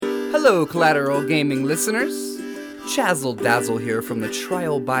Hello, Collateral Gaming listeners. Chazzle Dazzle here from the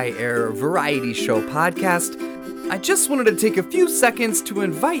Trial by Air Variety Show podcast. I just wanted to take a few seconds to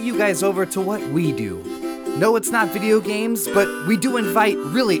invite you guys over to what we do. No, it's not video games, but we do invite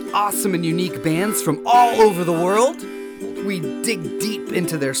really awesome and unique bands from all over the world. We dig deep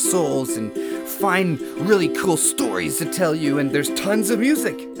into their souls and find really cool stories to tell you, and there's tons of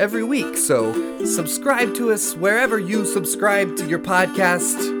music every week, so subscribe to us wherever you subscribe to your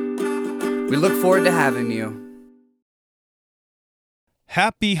podcast. We look forward to having you.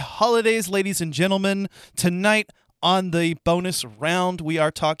 Happy holidays, ladies and gentlemen. Tonight on the bonus round, we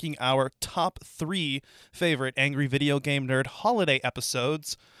are talking our top 3 favorite Angry Video Game Nerd holiday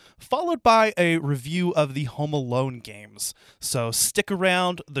episodes, followed by a review of the Home Alone games. So stick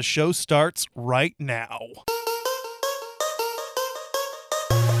around, the show starts right now.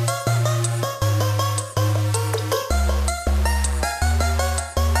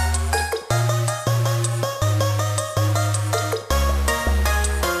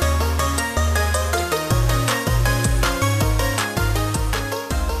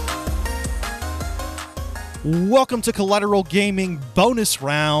 Welcome to Collateral Gaming Bonus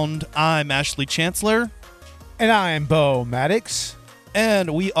Round. I'm Ashley Chancellor. And I'm Bo Maddox.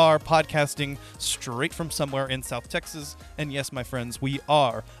 And we are podcasting straight from somewhere in South Texas. And yes, my friends, we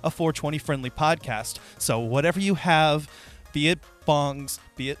are a 420 friendly podcast. So whatever you have, be it bongs,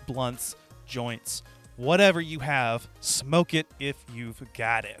 be it blunts, joints, whatever you have, smoke it if you've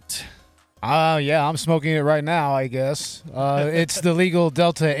got it. Yeah, I'm smoking it right now, I guess. It's the legal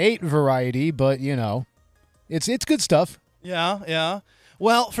Delta 8 variety, but you know. It's good stuff. Yeah.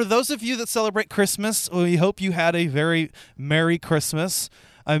 Well, for those of you that celebrate Christmas, we hope you had a very Merry Christmas.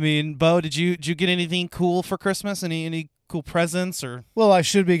 I mean, Bo, did you get anything cool for Christmas? Any cool presents or? Well, I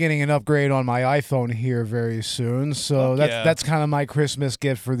should be getting an upgrade on my iPhone here very soon, so that's kind of my Christmas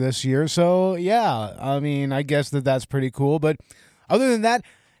gift for this year. So yeah, I mean, I guess that's pretty cool. But other than that,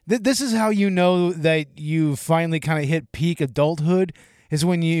 this is how you know that you finally kind of hit peak adulthood is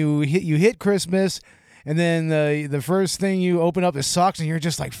when you hit Christmas. And then the first thing you open up is socks, and you're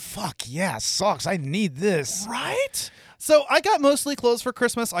just like, fuck yeah, socks, I need this. Right? So I got mostly clothes for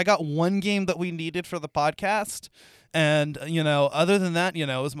Christmas. I got one game that we needed for the podcast. And, other than that, it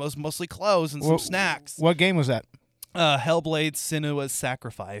was mostly clothes and some snacks. What game was that? Hellblade: Senua's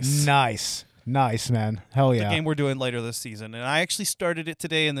Sacrifice. Nice, man. Hell yeah. The game we're doing later this season. And I actually started it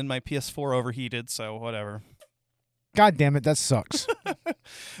today, and then my PS4 overheated, so whatever. God damn it, that sucks.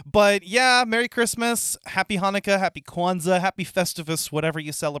 But yeah, Merry Christmas, Happy Hanukkah, Happy Kwanzaa, Happy Festivus, whatever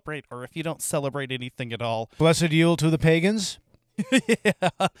you celebrate, or if you don't celebrate anything at all. Blessed Yule to the pagans. Yeah.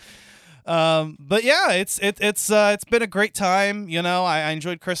 But yeah, it's been a great time. I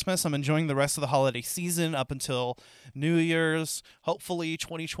enjoyed Christmas. I'm enjoying the rest of the holiday season up until New Year's. Hopefully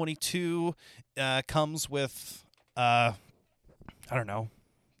 2022 comes with I don't know,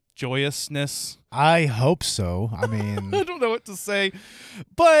 joyousness. I hope so. I mean, I don't know what to say.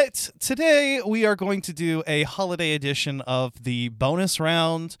 But today we are going to do a holiday edition of the bonus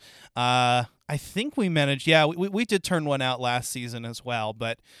round. I think we managed. Yeah, we did turn one out last season as well.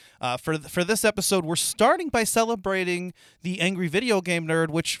 But for this episode, we're starting by celebrating the Angry Video Game Nerd,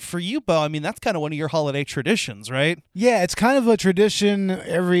 which for you, Bo, I mean, that's kind of one of your holiday traditions, right? Yeah, it's kind of a tradition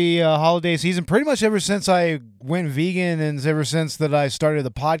every holiday season, pretty much ever since I went vegan and ever since that I started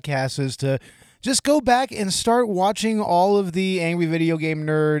the podcast, is to just go back and start watching all of the Angry Video Game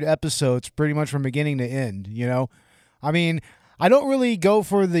Nerd episodes pretty much from beginning to end, I mean, I don't really go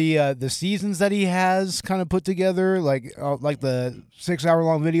for the seasons that he has kind of put together, like the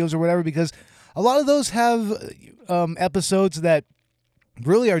 6-hour-long videos or whatever, because a lot of those have episodes that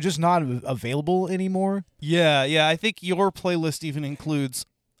really are just not available anymore. Yeah. I think your playlist even includes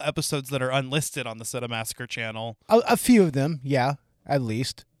episodes that are unlisted on the Cinemassacre channel. A few of them, yeah, at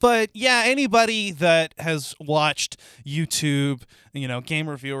least. But yeah, anybody that has watched YouTube, game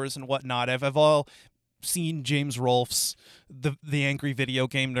reviewers and whatnot, I've all seen James Rolfe's the Angry Video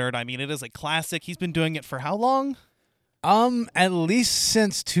Game Nerd. I mean, it is a classic. He's been doing it for how long? At least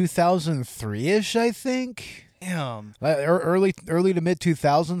since 2003-ish, I think. Damn. Early to mid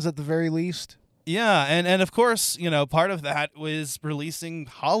 2000s at the very least. Yeah, and of course, part of that was releasing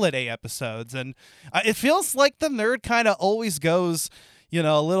holiday episodes, and it feels like the nerd kind of always goes,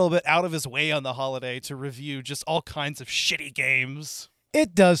 a little bit out of his way on the holiday to review just all kinds of shitty games.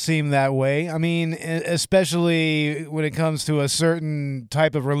 It does seem that way. I mean, especially when it comes to a certain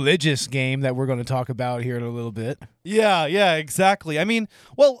type of religious game that we're going to talk about here in a little bit. Yeah, exactly. I mean,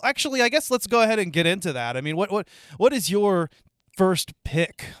 well, actually, I guess let's go ahead and get into that. I mean, what is your first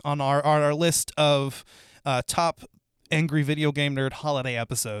pick on our list of top Angry Video Game Nerd holiday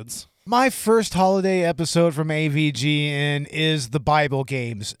episodes? My first holiday episode from AVGN is the Bible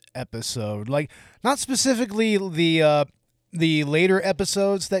Games episode. Like, not specifically the later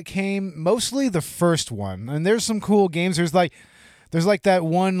episodes that came, mostly the first one. And there's some cool games. There's like that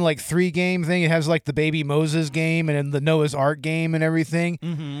one 3-game thing. It has like the Baby Moses game and then the Noah's Ark game and everything.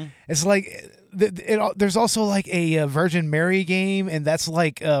 Mm-hmm. It's like there's also like a Virgin Mary game, and that's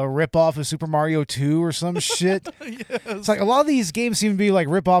like a ripoff of Super Mario 2 or some shit. Yes. It's like a lot of these games seem to be like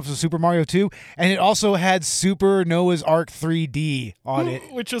ripoffs of Super Mario 2, and it also had Super Noah's Ark 3D on it.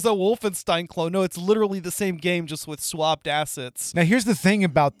 Which is a Wolfenstein clone. No, it's literally the same game, just with swapped assets. Now here's the thing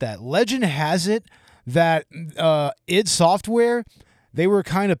about that. Legend has it that id Software, they were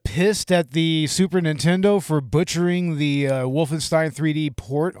kind of pissed at the Super Nintendo for butchering the Wolfenstein 3D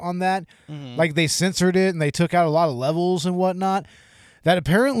port on that. Mm-hmm. Like, they censored it and they took out a lot of levels and whatnot. That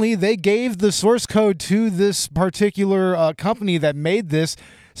apparently they gave the source code to this particular company that made this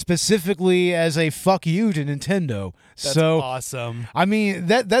specifically as a fuck you to Nintendo. That's so awesome. I mean,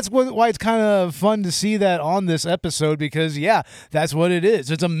 that's why it's kind of fun to see that on this episode, because, yeah, that's what it is.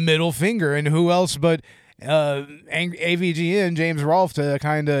 It's a middle finger, and who else but AVGN, James Rolfe, to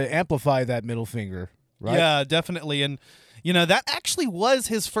kind of amplify that middle finger, right? Yeah, definitely. And, that actually was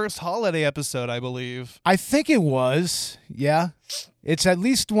his first holiday episode, I believe. I think it was, yeah. It's at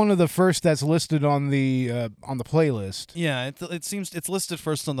least one of the first that's listed on the playlist. Yeah, it seems it's listed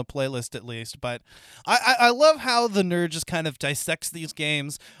first on the playlist at least. But I love how the nerd just kind of dissects these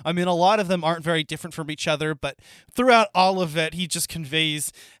games. I mean, a lot of them aren't very different from each other, but throughout all of it, he just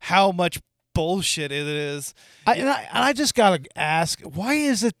conveys how much bullshit it is. I just gotta ask, why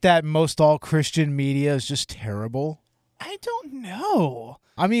is it that most all Christian media is just terrible? I don't know.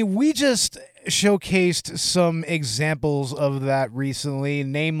 I mean, we just showcased some examples of that recently,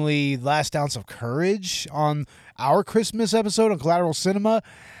 namely Last Ounce of Courage on our Christmas episode on Collateral Cinema.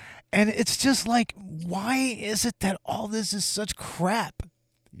 And it's just like, why is it that all this is such crap?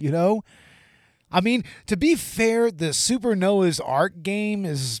 I mean, to be fair, the Super Noah's Ark game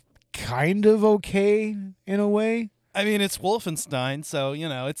is kind of okay in a way. I mean, it's Wolfenstein, so,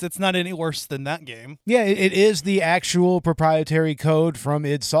 it's not any worse than that game. Yeah, it is the actual proprietary code from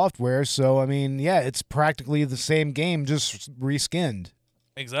id Software, so, I mean, yeah, it's practically the same game, just reskinned.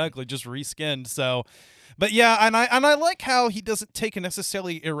 Exactly, just reskinned, so... But yeah, and I like how he doesn't take a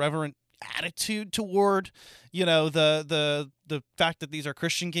necessarily irreverent attitude toward, the fact that these are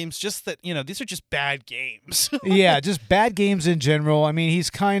Christian games, just that, these are just bad games. Yeah, just bad games in general. I mean, he's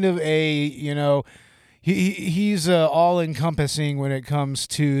kind of a, he's all-encompassing when it comes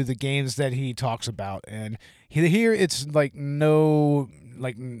to the games that he talks about. And here it's no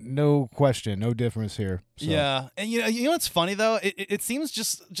question, no difference here. So. Yeah, and you know what's funny though? It seems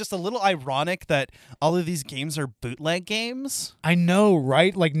just a little ironic that all of these games are bootleg games. I know,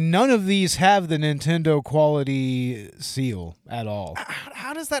 right? Like, none of these have the Nintendo quality seal at all.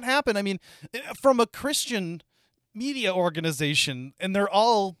 How does that happen? I mean, from a Christian media organization, and they're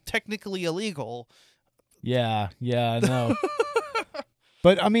all technically illegal. Yeah, I know.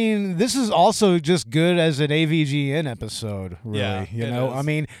 But I mean, this is also just good as an AVGN episode, really. Yeah, you know, is. I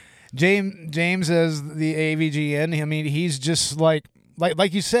mean, James as the AVGN. I mean, he's just like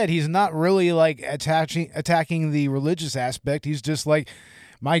you said, he's not really attacking the religious aspect. He's just like,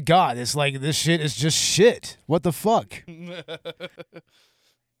 my God, it's like this shit is just shit. What the fuck?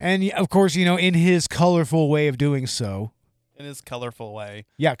 And of course, in his colorful way of doing so. In his colorful way.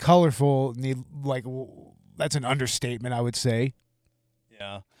 Yeah, colorful. That's an understatement, I would say.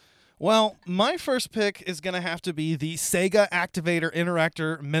 Yeah. Well, my first pick is going to have to be the Sega Activator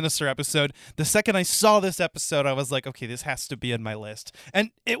Interactor Minister episode. The second I saw this episode, I was like, okay, this has to be in my list. And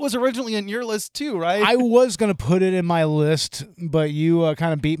it was originally in your list too, right? I was going to put it in my list, but you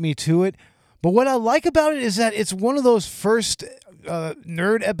kind of beat me to it. But what I like about it is that it's one of those first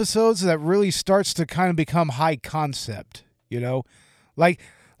nerd episodes that really starts to kind of become high concept, Like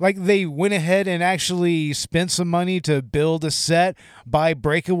they went ahead and actually spent some money to build a set, buy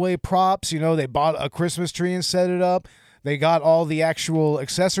breakaway props. They bought a Christmas tree and set it up. They got all the actual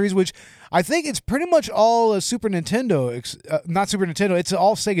accessories, which I think it's pretty much all Super Nintendo. Not Super Nintendo. It's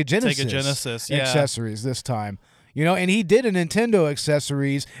all Sega Genesis. Sega Genesis, yeah. Accessories this time. And he did a Nintendo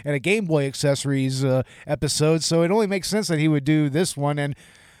accessories and a Game Boy accessories episode, so it only makes sense that he would do this one. And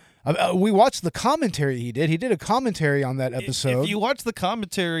we watched the commentary he did. He did a commentary on that episode. If you watch the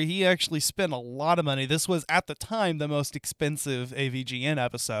commentary, he actually spent a lot of money. This was, at the time, the most expensive AVGN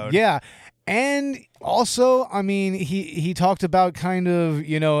episode. Yeah. And also, I mean, he talked about kind of,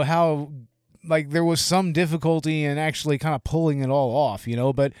 how like there was some difficulty in actually kind of pulling it all off,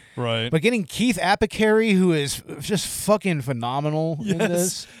 but Right. but getting Keith Apicary, who is just fucking phenomenal in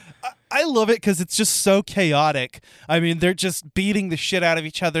this. I love it because it's just so chaotic. I mean, they're just beating the shit out of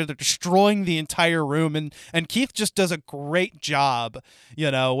each other. They're destroying the entire room, and Keith just does a great job,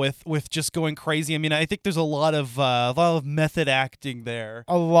 with just going crazy. I mean, I think there's a lot of method acting there.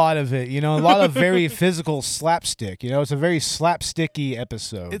 A lot of it, a lot of very physical slapstick. It's a very slapsticky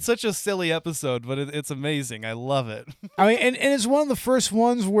episode. It's such a silly episode, but it's amazing. I love it. I mean, and it's one of the first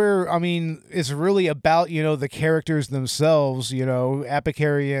ones where, I mean, it's really about, the characters themselves,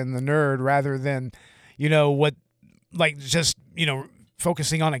 Apicary and the nerd, rather than, what, like, just,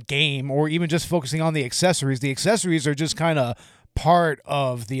 focusing on a game or even just focusing on the accessories. The accessories are just kind of part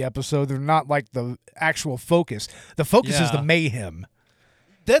of the episode. They're not like the actual focus. The focus is the mayhem.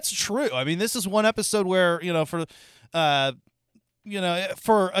 That's true. I mean, this is one episode where, for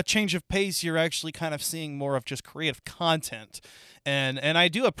a change of pace, you're actually kind of seeing more of just creative content. And I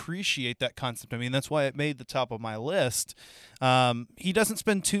do appreciate that concept. I mean, that's why it made the top of my list. He doesn't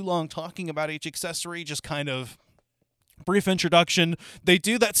spend too long talking about each accessory, just kind of brief introduction. They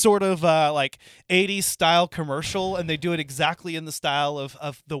do that sort of like 80s style commercial, and they do it exactly in the style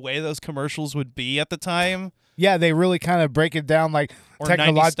of the way those commercials would be at the time. Yeah, they really kind of break it down like Or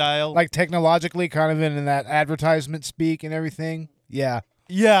 90s style. like technologically, kind of in that advertisement speak and everything. Yeah.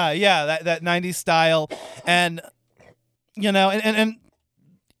 Yeah, that 90s style. And and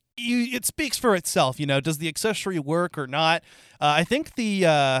it speaks for itself. Does the accessory work or not? I think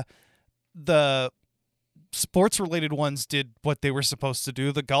the sports related ones did what they were supposed to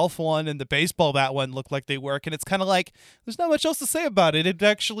do. The golf one and the baseball bat one look like they work, and it's kind of like there's not much else to say about it. It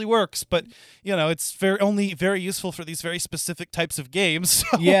actually works, but it's only very useful for these very specific types of games.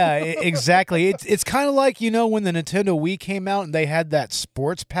 So. Yeah, exactly. It's kind of like when the Nintendo Wii came out and they had that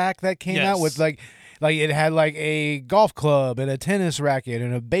sports pack that came out with like it had like a golf club and a tennis racket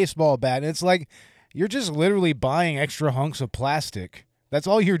and a baseball bat. And it's like you're just literally buying extra hunks of plastic. That's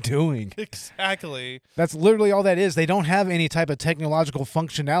all you're doing. Exactly. That's literally all that is. They don't have any type of technological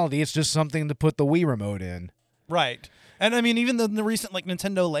functionality. It's just something to put the Wii remote in. Right. And I mean, even the recent like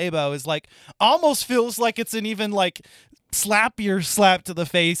Nintendo Labo is like almost feels like it's an even like slappier slap to the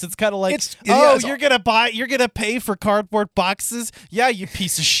face. It's kind of like, you're gonna pay for cardboard boxes? Yeah, you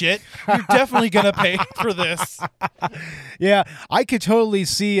piece of shit. You're definitely gonna pay for this. Yeah, I could totally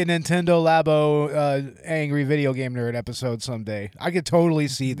see a Nintendo Labo Angry Video Game Nerd episode someday. I could totally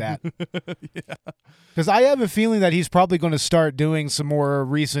see that. Yeah. Because I have a feeling that he's probably going to start doing some more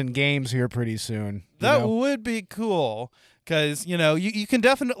recent games here pretty soon. That would be cool. Because, you can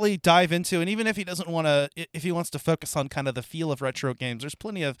definitely dive into, and even if he doesn't want to, if he wants to focus on kind of the feel of retro games, there's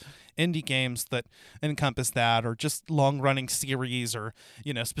plenty of indie games that encompass that, or just long-running series, or,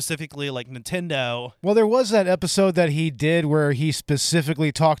 specifically like Nintendo. Well, there was that episode that he did where he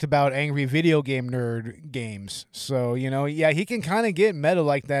specifically talked about Angry Video Game Nerd games. So, he can kind of get meta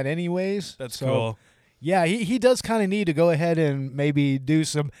like that anyways. That's cool. Yeah, he does kind of need to go ahead and maybe do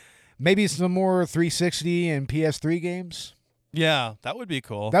some more 360 and PS3 games. Yeah, that would be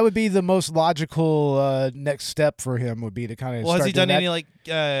cool. That would be the most logical next step for him, would be to kind of Well, start has he done doing any, like,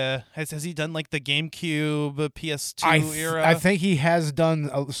 has he done, like, the GameCube, PS2 era? I think he has done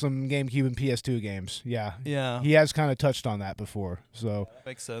some GameCube and PS2 games, yeah. Yeah. He has kind of touched on that before, so. That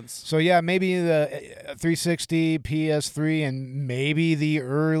makes sense. So, yeah, maybe the 360, PS3, and maybe the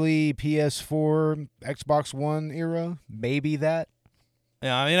early PS4, Xbox One era, maybe that.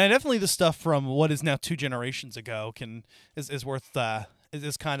 Yeah, I mean, definitely the stuff from what is now 2 generations ago is worth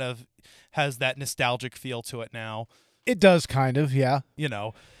is kind of has that nostalgic feel to it now. It does kind of, yeah.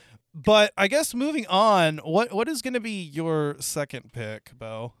 But I guess moving on, what is going to be your second pick,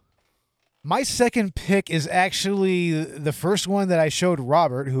 Bo? My second pick is actually the first one that I showed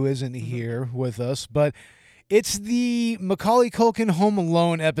Robert, who isn't here with us, but it's the Macaulay Culkin Home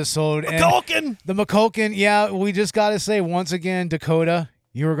Alone episode. McCulkin! The McCulkin, yeah, we just got to say once again, Dakota,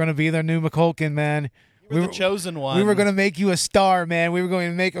 you were going to be the new McCulkin, man. You were the chosen one. We were going to make you a star, man. We were going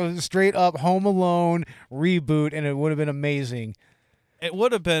to make a straight-up Home Alone reboot, and it would have been amazing. It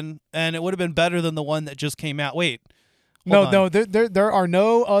would have been, and it would have been better than the one that just came out. Wait. No, there are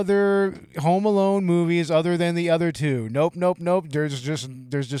no other Home Alone movies other than the other two. Nope. There's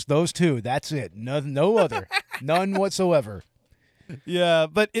just those two. That's it. No other. None whatsoever. Yeah,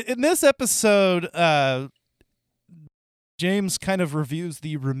 but in this episode, James kind of reviews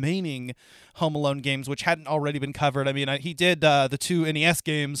the remaining Home Alone games, which hadn't already been covered. I mean, he did the 2 NES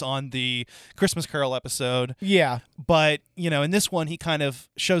games on the Christmas Carol episode. Yeah. But, in this one, he kind of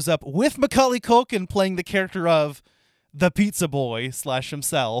shows up with Macaulay Culkin playing the character of the pizza boy /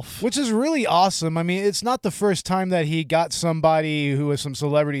 himself. Which is really awesome. I mean, it's not the first time that he got somebody who has some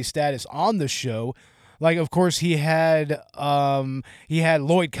celebrity status on the show. Like, of course, he had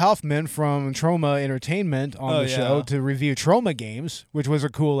Lloyd Kaufman from Trauma Entertainment on the show to review Trauma games, which was a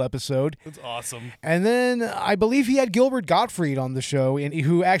cool episode. That's awesome. And then I believe he had Gilbert Gottfried on the show,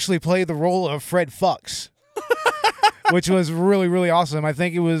 who actually played the role of Fred Fucks, which was really, really awesome. I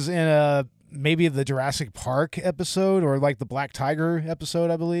think it was in maybe the Jurassic Park episode or like the Black Tiger episode,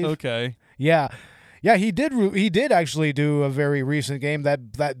 I believe. Okay. Yeah. Yeah, he did actually do a very recent game,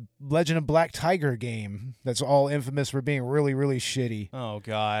 that Legend of Black Tiger game that's all infamous for being really, really shitty. Oh,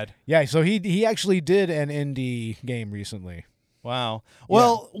 God. Yeah, so he actually did an indie game recently. Wow.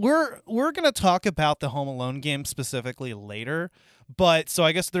 Well, we're going to talk about the Home Alone game specifically later. But so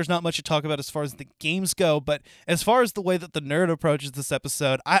I guess there's not much to talk about as far as the games go. But as far as the way that the nerd approaches this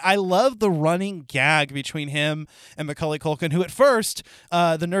episode, I love the running gag between him and Macaulay Culkin, who at first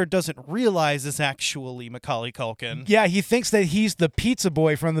the nerd doesn't realize is actually Macaulay Culkin. Yeah, he thinks that he's the pizza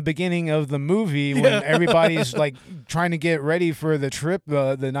boy from the beginning of the movie when everybody's like trying to get ready for the trip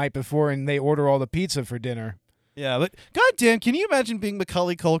the night before and they order all the pizza for dinner. Yeah, but goddamn, can you imagine being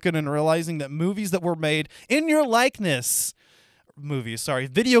Macaulay Culkin and realizing that movies that were made in your likeness...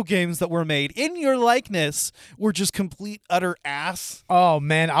 video games that were made in your likeness were just complete utter ass. Oh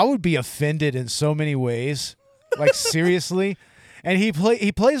man, I would be offended in so many ways. Like seriously. And he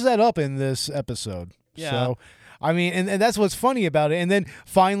plays that up in this episode. Yeah. So I mean, and that's what's funny about it. And then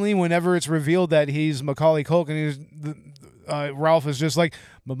finally, whenever it's revealed that he's Macaulay Culkin, Ralph is just like,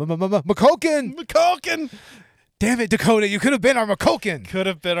 McCulkin! McCulkin! Damn it, Dakota, you could have been our McCulkin. Could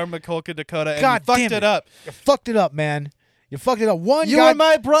have been our McCulkin, Dakota, and God you fucked damn it up. You fucked it up, man. You fucked it up. You were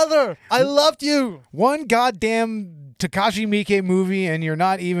my brother. I loved you. One goddamn Takashi Miike movie, and you're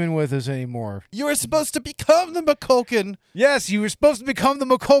not even with us anymore. You were supposed to become the McCulkin. Yes, you were supposed to become the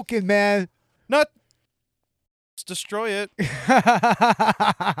McCulkin, man. Not destroy it.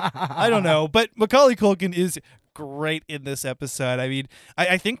 I don't know, but Macaulay Culkin is great in this episode. I mean,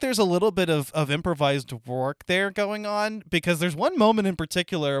 I think there's a little bit of improvised work there going on, because there's one moment in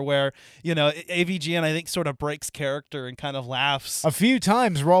particular where, AVGN, I think, sort of breaks character and kind of laughs. A few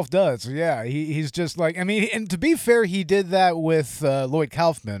times Rolf does, yeah. He's just like, I mean, and to be fair, he did that with Lloyd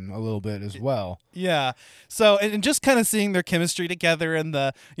Kaufman a little bit as well. Yeah. So, and just kind of seeing their chemistry together and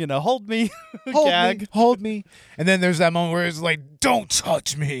the, hold me hold gag. Me, hold me. And then there's that moment where it's like, don't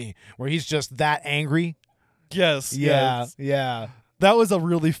touch me, where he's just that angry. Yes. Yeah, yes. yeah. That was a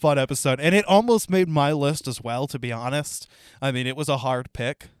really fun episode, and it almost made my list as well, to be honest. I mean, it was a hard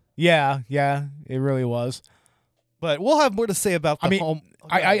pick. Yeah, it really was. But we'll have more to say about the home.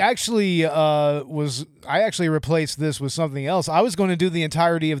 I actually replaced this with something else. I was going to do the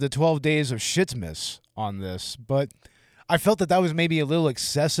entirety of the 12 Days of Shitmas on this, but I felt that was maybe a little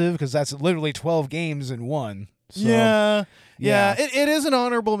excessive because that's literally 12 games in one. So, yeah. It is an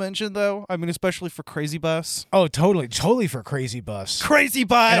honorable mention, though. I mean, especially for Crazy Bus. Oh, totally for Crazy Bus. Crazy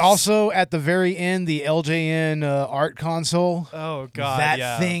Bus! And also, at the very end, the LJN art console. Oh, God,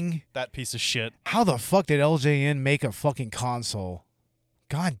 that thing. That piece of shit. How the fuck did LJN make a fucking console?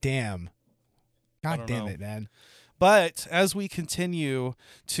 God damn. God damn it, man. But as we continue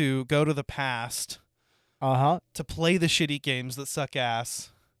to go to the past, to play the shitty games that suck ass...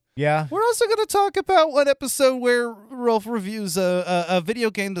 Yeah. We're also going to talk about one episode where Rolf reviews a video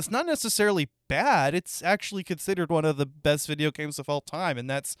game that's not necessarily bad. It's actually considered one of the best video games of all time, and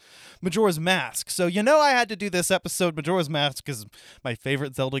that's Majora's Mask. So I had to do this episode. Majora's Mask is my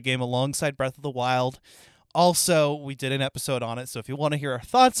favorite Zelda game alongside Breath of the Wild. Also, we did an episode on it, so if you want to hear our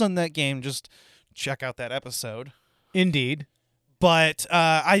thoughts on that game, just check out that episode. Indeed. But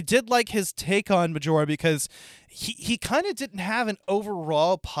I did like his take on Majora because he kind of didn't have an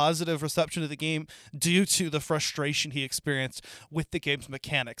overall positive reception of the game due to the frustration he experienced with the game's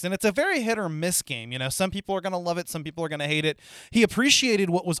mechanics. And it's a very hit or miss game. Some people are going to love it. Some people are going to hate it. He appreciated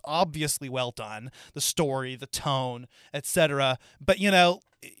what was obviously well done, the story, the tone, etc. But,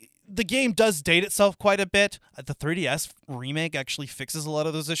 the game does date itself quite a bit. The 3DS remake actually fixes a lot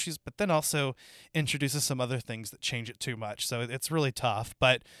of those issues, but then also introduces some other things that change it too much. So it's really tough.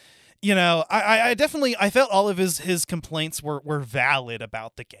 But, I definitely felt all of his complaints were valid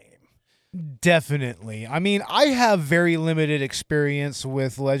about the game. Definitely. I mean, I have very limited experience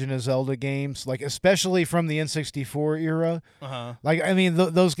with Legend of Zelda games, like especially from the N64 era. Like, I mean,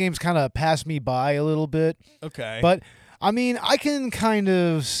 those games kind of pass me by a little bit. Okay. But I mean, I can kind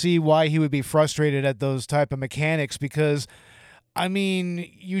of see why he would be frustrated at those type of mechanics because, I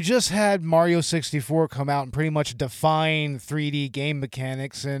mean, you just had Mario 64 come out and pretty much define 3D game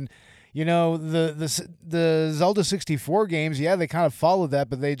mechanics, and you know, the Zelda 64 games, yeah, they kind of followed that,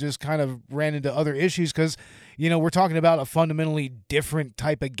 but they just kind of ran into other issues because, you know, we're talking about a fundamentally different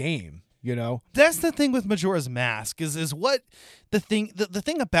type of game, you know? That's the thing with Majora's Mask is what the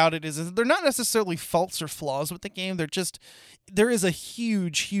thing about it is they're not necessarily faults or flaws with the game. There is a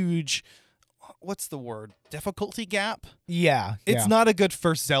huge what's the word? Difficulty gap? Yeah. It's not a good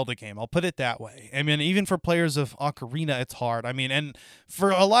first Zelda game, I'll put it that way. I mean, even for players of Ocarina, it's hard. I mean, and for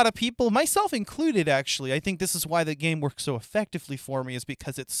a lot of people, myself included, actually, I think this is why the game works so effectively for me, is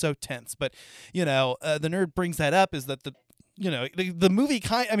because it's so tense. But, you know, the nerd brings that up, is that the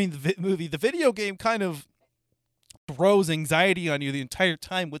video game kind of throws anxiety on you the entire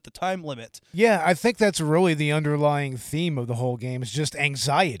time with the time limit. Yeah, I think that's really the underlying theme of the whole game, is just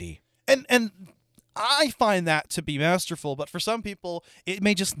anxiety. And I find that to be masterful, but for some people, it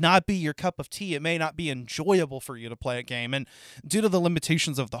may just not be your cup of tea. It may not be enjoyable for you to play a game. And due to the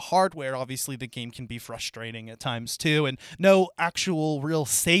limitations of the hardware, obviously the game can be frustrating at times too. And no actual real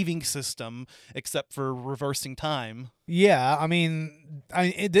saving system except for reversing time. Yeah, I mean,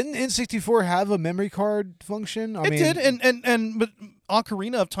 didn't N64 have a memory card function? It did, and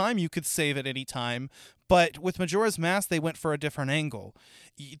Ocarina of Time, you could save at any time. But with Majora's Mask, they went for a different angle.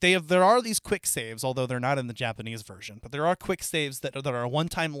 There are these quick saves, although they're not in the Japanese version. But there are quick saves that are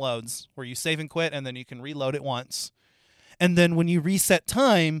one-time loads where you save and quit, and then you can reload it once. And then when you reset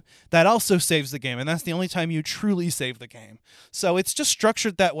time, that also saves the game, and that's the only time you truly save the game. So it's just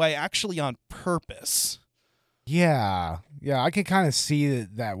structured that way, actually on purpose. Yeah, I can kind of see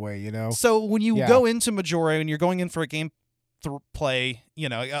it that way, you know. So when you go into Majora and you're going in for a game play, you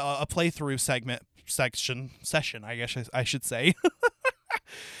know, a playthrough session, I guess I should say.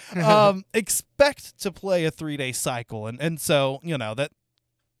 Expect to play a 3-day cycle, and so, you know, that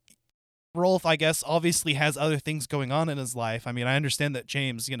Rolf, I guess, obviously has other things going on in his life. I mean, I understand that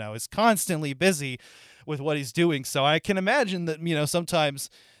James, you know, is constantly busy with what he's doing, so I can imagine that, you know, sometimes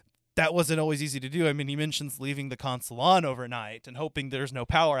that wasn't always easy to do. I mean, he mentions leaving the console on overnight and hoping there's no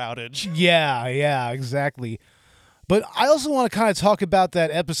power outage. Yeah, exactly. But I also want to kind of talk about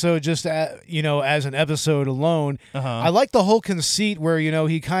that episode just, you know, as an episode alone. I like the whole conceit where, you know,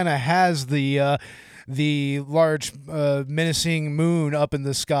 he kind of has the large menacing moon up in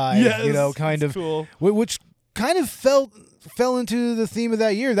the sky, you know, kind of, cool. Which kind of fell into the theme of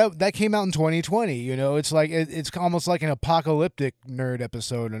that year. That came out in 2020, you know. It's like it's almost like an apocalyptic nerd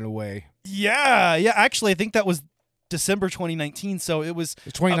episode in a way. Yeah, actually I think that was December 2019, so it was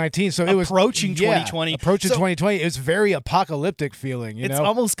 2019, so it was approaching 2020. Approaching 2020. It's very apocalyptic feeling, you know. It's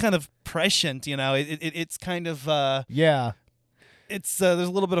almost kind of prescient, you know. It's kind of it's there's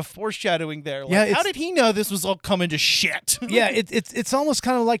a little bit of foreshadowing there. Like, how did he know this was all coming to shit? Yeah, it's almost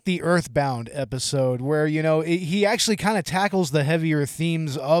kind of like the Earthbound episode where, you know, he actually kind of tackles the heavier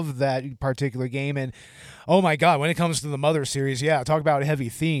themes of that particular game. And oh my God, when it comes to the Mother series, yeah, talk about heavy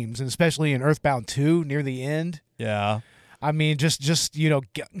themes, and especially in Earthbound 2 near the end. Yeah. I mean, just you know,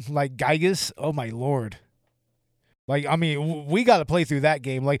 like Gygas, oh my Lord. Like, I mean, we got to play through that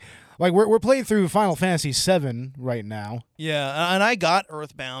game. Like we're playing through Final Fantasy VII right now. Yeah, and I got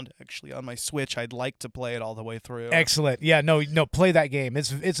Earthbound actually on my Switch. I'd like to play it all the way through. Excellent. Yeah, no, play that game.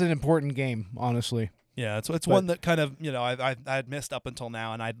 It's an important game, honestly. Yeah, it's one that kind of, you know, I'd missed up until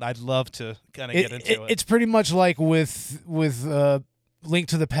now, and I'd love to kind of get into it. It's pretty much like with Link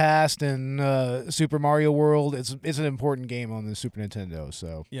to the Past and Super Mario World. It's an important game on the Super Nintendo.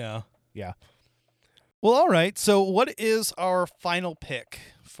 So yeah. Well, all right. So what is our final pick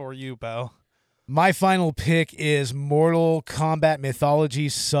for you, Bo? My final pick is Mortal Kombat Mythology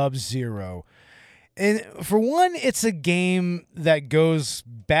Sub-Zero. And for one, it's a game that goes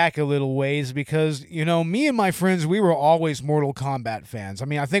back a little ways because, you know, me and my friends, we were always Mortal Kombat fans. I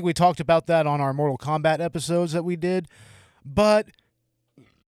mean, I think we talked about that on our Mortal Kombat episodes that we did. But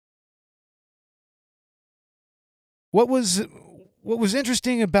what was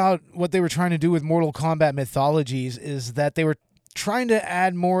interesting about what they were trying to do with Mortal Kombat Mythologies is that they were trying to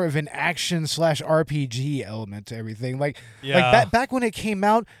add more of an action/RPG element to everything. Like back when it came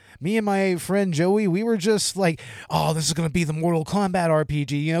out, me and my friend Joey, we were just like, oh, this is going to be the Mortal Kombat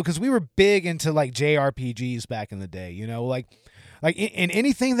RPG, you know, because we were big into like JRPGs back in the day, you know, like in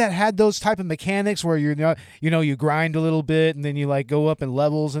anything that had those type of mechanics where you grind a little bit and then you like go up in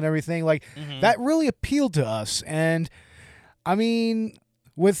levels and everything, like that really appealed to us. And I mean,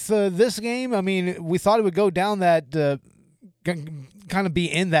 with this game, I mean, we thought it would go down that kind of be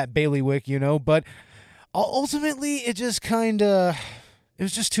in that bailiwick, you know, but ultimately it just it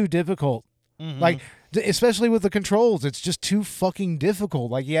was just too difficult. Like, especially with the controls, it's just too fucking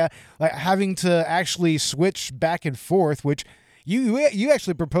difficult. Like, yeah, like having to actually switch back and forth, which, You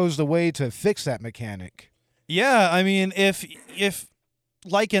actually proposed a way to fix that mechanic. Yeah, I mean, if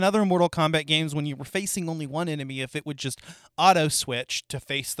like in other Mortal Kombat games, when you were facing only one enemy, if it would just auto switch to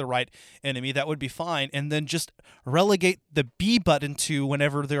face the right enemy, that would be fine. And then just relegate the B button to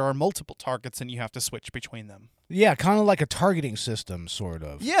whenever there are multiple targets and you have to switch between them. Yeah, kind of like a targeting system, sort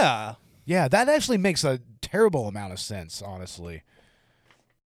of. Yeah. Yeah, that actually makes a terrible amount of sense, honestly.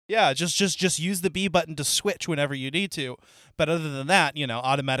 Yeah, just use the B button to switch whenever you need to. But other than that,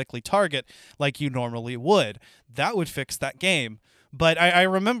 automatically target like you normally would. That would fix that game. But I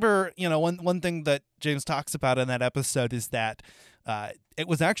remember, one thing that James talks about in that episode is that it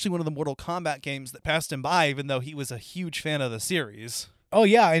was actually one of the Mortal Kombat games that passed him by, even though he was a huge fan of the series. Oh,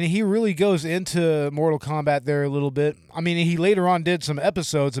 yeah, and he really goes into Mortal Kombat there a little bit. I mean, he later on did some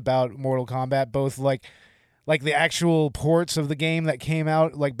episodes about Mortal Kombat, both like the actual ports of the game that came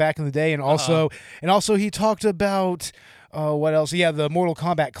out like back in the day, and also he talked about what else? Yeah, the Mortal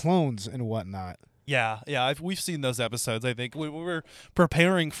Kombat clones and whatnot. Yeah, we've seen those episodes. I think we were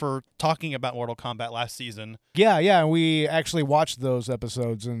preparing for talking about Mortal Kombat last season. Yeah, and we actually watched those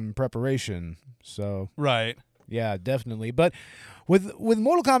episodes in preparation. So right, yeah, definitely. But with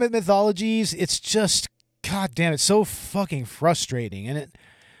Mortal Kombat Mythologies, it's just goddamn, it's so fucking frustrating, and it.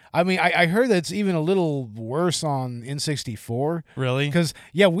 I mean, I heard that it's even a little worse on N64. Really? Because,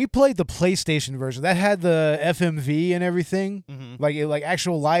 yeah, we played the PlayStation version. That had the FMV and everything, like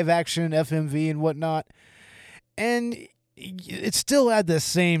actual live-action FMV and whatnot. And it still had the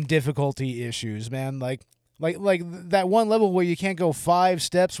same difficulty issues, man. Like that one level where you can't go 5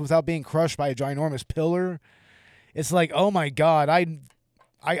 steps without being crushed by a ginormous pillar. It's like, oh, my God.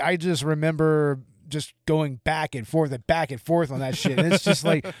 I just remember just going back and forth on that shit. And it's just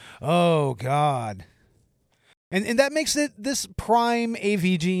like, oh, God. And that makes it this prime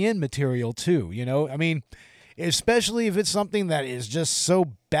AVGN material, too, I mean, especially if it's something that is just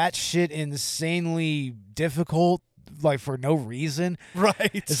so batshit insanely difficult, like for no reason.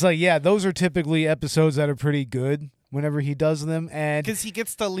 Right. It's like, yeah, those are typically episodes that are pretty good whenever he does them, and because he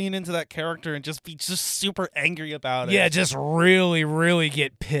gets to lean into that character and just be just super angry about it. Yeah, just really, really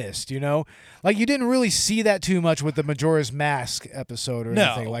get pissed, Like, you didn't really see that too much with the Majora's Mask episode or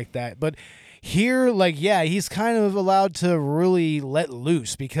anything like that. But here, he's kind of allowed to really let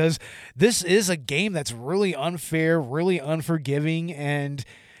loose, because this is a game that's really unfair, really unforgiving, and,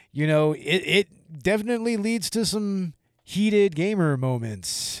 it definitely leads to some heated gamer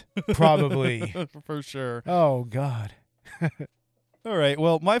moments, probably. For sure. Oh, God. All right.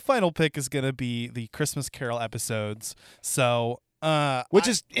 Well, my final pick is going to be the Christmas Carol episodes. So, which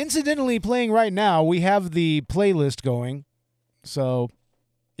is incidentally playing right now. We have the playlist going. So,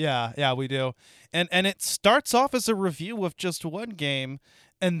 yeah, we do. And it starts off as a review of just one game,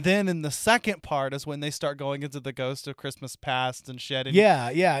 and then in the second part is when they start going into the Ghost of Christmas Past and shedding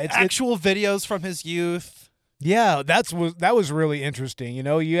it's actual videos from his youth. Yeah, that was really interesting.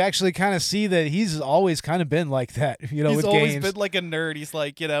 You actually kind of see that he's always kind of been like that. He's with always games. been like a nerd. He's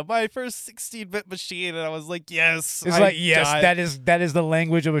like, my first 16-bit machine, and I was like, yes. It's that is the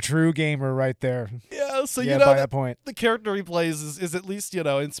language of a true gamer right there. Yeah, so by that point, the character he plays is at least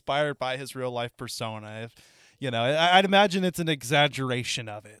inspired by his real life persona. I'd imagine it's an exaggeration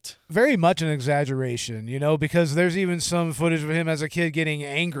of it. Very much an exaggeration, because there's even some footage of him as a kid getting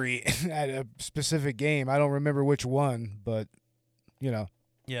angry at a specific game. I don't remember which one, but, Yeah.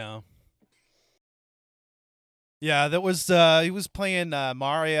 Yeah, that was, he was playing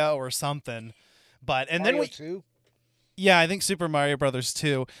Mario or something. Mario 2? Yeah, I think Super Mario Brothers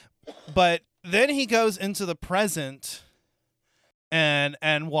 2. But then he goes into the present and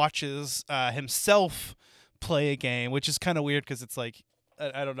watches himself play a game, which is kind of weird because it's like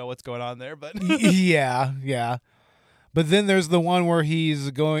I don't know what's going on there, but yeah. But then there's the one where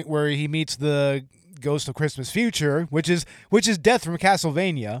he meets the Ghost of Christmas Future, which is Death from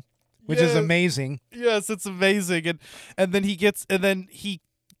Castlevania, which is amazing. Yes, it's amazing, and then he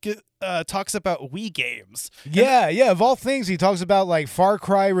talks about Wii games. Yeah. Of all things, he talks about like Far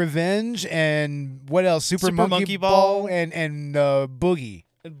Cry Revenge and what else? Super Monkey Ball and Boogie.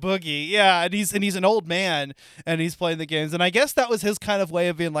 And Boogie, yeah, and he's an old man, and he's playing the games, and I guess that was his kind of way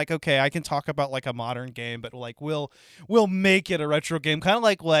of being like, okay, I can talk about like a modern game, but like we'll make it a retro game, kind of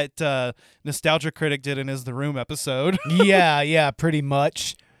like what Nostalgia Critic did in his The Room episode. yeah, pretty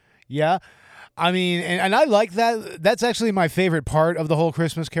much. Yeah, I mean, and I like that. That's actually my favorite part of the whole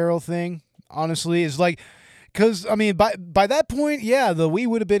Christmas Carol thing. Honestly, is like. Because, I mean, by that point, yeah, the Wii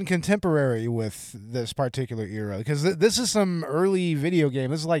would have been contemporary with this particular era. Because this is some early video game.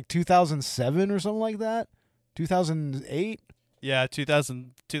 This is like 2007 or something like that? 2008? Yeah,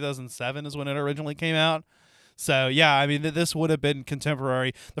 2007 is when it originally came out. So yeah, I mean this would have been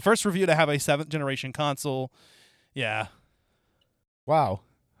contemporary. The first review to have a 7th generation console. Yeah. Wow.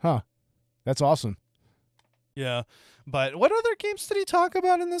 Huh. That's awesome. Yeah. But what other games did he talk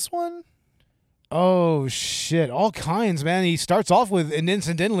about in this one? Oh shit, all kinds, man. He starts off with, and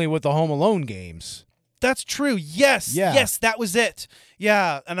incidentally, with the Home Alone games. That's true. Yes. Yeah. Yes, that was it.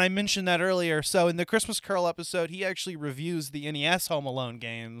 Yeah, and I mentioned that earlier. So in the Christmas Carol episode, he actually reviews the NES Home Alone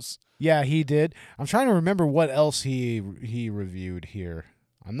games. Yeah, he did. I'm trying to remember what else he reviewed here.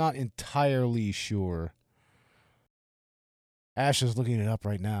 I'm not entirely sure. Ash is looking it up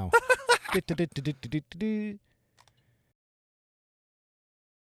right now.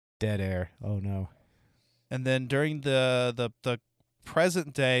 Dead air. Oh no. And then during the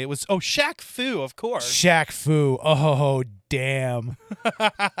present day, it was Shaq Fu, of course. Shaq Fu. Oh damn.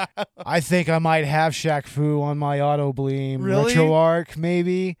 I think I might have Shaq Fu on my Auto Bleem Really? RetroArch,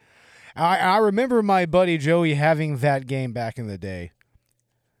 maybe. I remember my buddy Joey having that game back in the day.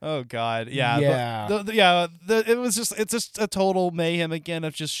 Oh God, yeah, Yeah. it's just a total mayhem again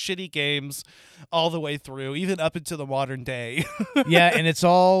of just shitty games all the way through, even up into the modern day. Yeah, and it's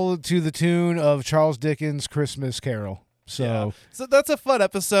all to the tune of Charles Dickens' Christmas Carol. So So that's a fun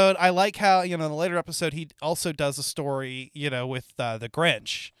episode. I like how in the later episode he also does a story, with the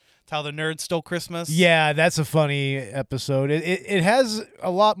Grinch. It's how the nerd stole Christmas. yeah, that's a funny episode. It has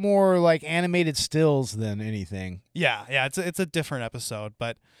a lot more like animated stills than anything. Yeah, it's a different episode,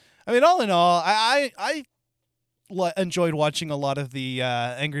 but I mean, all in all, I enjoyed watching a lot of the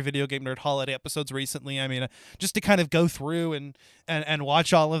Angry Video Game Nerd holiday episodes recently. I mean, just to kind of go through and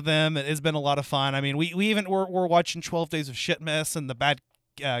watch all of them, it's been a lot of fun. I mean, we even we're watching 12 Days of Shitmas and the bad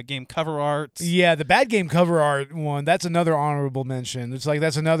game cover art. Yeah, the bad game cover art one, that's another honorable mention. It's like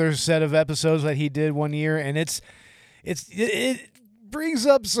that's another set of episodes that he did one year, and it brings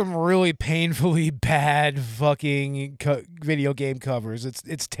up some really painfully bad fucking video game covers.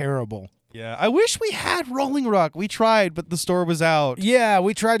 It's terrible. Yeah, I wish we had Rolling Rock. We tried, but the store was out. Yeah,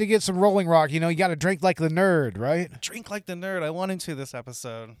 we tried to get some Rolling Rock. You got to drink like the nerd, right? Drink like the nerd. I wanted to this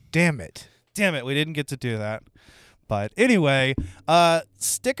episode. Damn it. Damn it, we didn't get to do that. But anyway,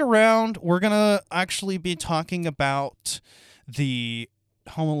 stick around. We're going to actually be talking about the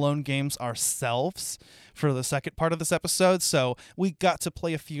Home Alone games ourselves for the second part of this episode. So we got to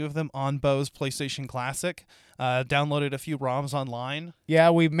play a few of them on Bo's PlayStation Classic. Downloaded a few ROMs online.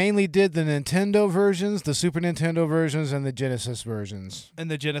 Yeah, we mainly did the Nintendo versions, the Super Nintendo versions, and the Genesis versions. And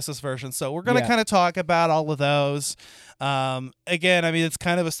the Genesis version. So we're going to kind of talk about all of those. Again, I mean, it's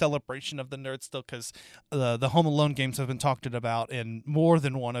kind of a celebration of the nerd still because the Home Alone games have been talked about in more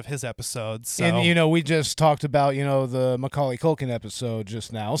than one of his episodes. So. And, we just talked about, the Macaulay Culkin episode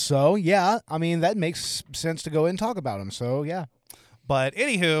just now. So, yeah, I mean, that makes sense to go and talk about them. So, yeah. But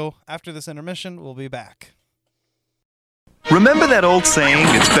anywho, after this intermission, we'll be back. Remember that old saying,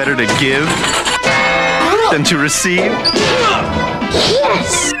 it's better to give than to receive?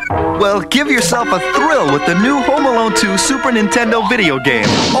 Yes! Well, give yourself a thrill with the new Home Alone 2 Super Nintendo video game,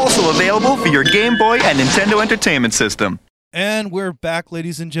 also available for your Game Boy and Nintendo Entertainment System. And we're back,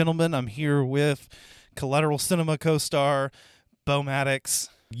 ladies and gentlemen. I'm here with Collateral Cinema co-star Bo Maddox.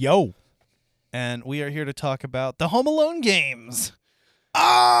 Yo. And we are here to talk about the Home Alone games.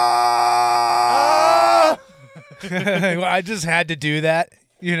 I just had to do that,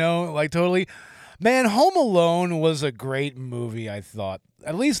 totally. Man, Home Alone was a great movie, I thought.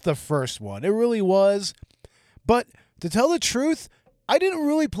 At least the first one. It really was. But to tell the truth, I didn't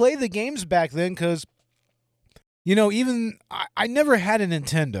really play the games back then because, even I never had a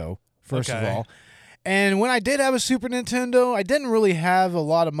Nintendo, first of all. And when I did have a Super Nintendo, I didn't really have a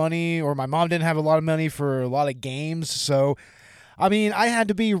lot of money, or my mom didn't have a lot of money for a lot of games, so... I mean, I had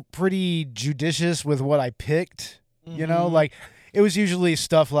to be pretty judicious with what I picked, like it was usually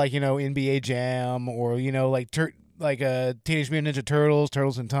stuff like, NBA Jam or, like Teenage Mutant Ninja Turtles,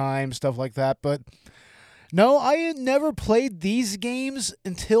 Turtles in Time, stuff like that. But no, I had never played these games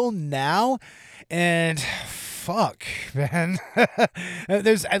until now. And fuck, man,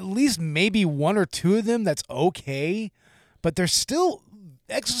 there's at least maybe one or two of them that's okay, but they're still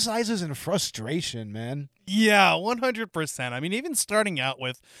exercises in frustration, man. Yeah, 100%. I mean, even starting out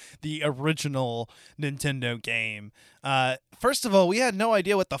with the original Nintendo game, first of all, we had no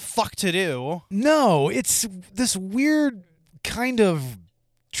idea what the fuck to do. No, it's this weird kind of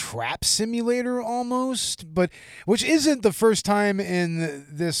trap simulator almost, but which isn't the first time in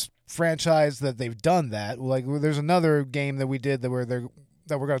this franchise that they've done that. Like, there's another game that we did that we're going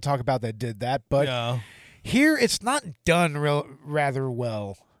to talk about that did that, but here it's not done rather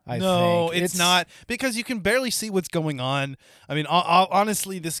well. I think. It's not, because you can barely see what's going on. I mean,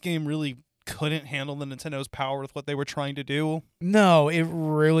 honestly, this game really couldn't handle the Nintendo's power with what they were trying to do. No, it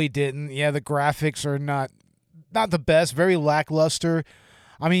really didn't. Yeah, the graphics are not the best, very lackluster.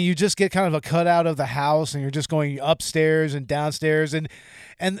 I mean, you just get kind of a cutout of the house, and you're just going upstairs and downstairs, and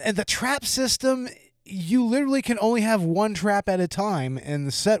the trap system, you literally can only have one trap at a time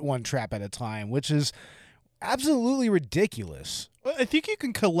and set one trap at a time, which is absolutely ridiculous. Well, I think you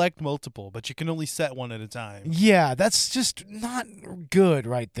can collect multiple, but you can only set one at a time. Yeah, that's just not good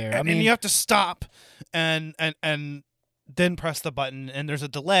right there. And you have to stop and then press the button, and there's a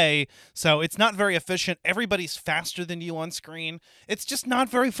delay, so it's not very efficient. Everybody's faster than you on screen. It's just not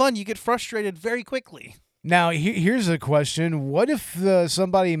very fun. You get frustrated very quickly. Now, here's a question. What if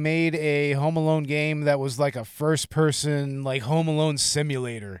somebody made a Home Alone game that was like a first-person, like, Home Alone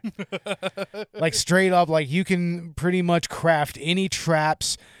simulator? Like, straight up, like, you can pretty much craft any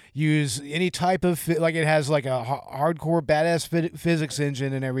traps, use any type of... like, it has, like, a hardcore badass physics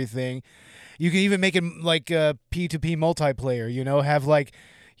engine and everything. You can even make it, like, a P2P multiplayer, you know? Have, like...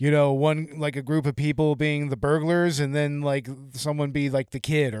 one, like, a group of people being the burglars, and then, like, someone be, like, the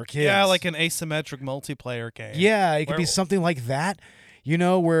kid or kids. Yeah, like an asymmetric multiplayer game. Yeah, it could be something like that,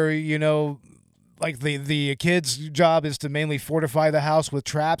 where, like, the kid's job is to mainly fortify the house with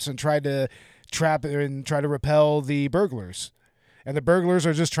traps and try to repel the burglars. And the burglars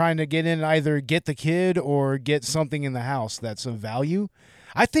are just trying to get in and either get the kid or get something in the house that's of value.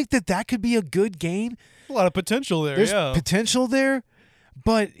 I think that could be a good game. A lot of potential there, There's potential there.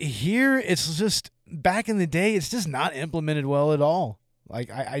 But here, it's just, back in the day, it's just not implemented well at all.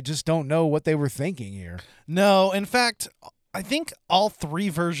 Like, I just don't know what they were thinking here. No, in fact, I think all three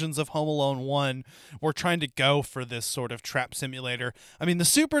versions of Home Alone 1 were trying to go for this sort of trap simulator. I mean, the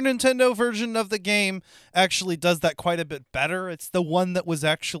Super Nintendo version of the game actually does that quite a bit better. It's the one that was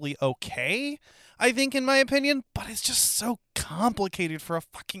actually okay, I think, in my opinion, but it's just so complicated for a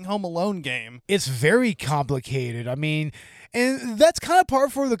fucking Home Alone game. It's very complicated. I mean, and that's kind of par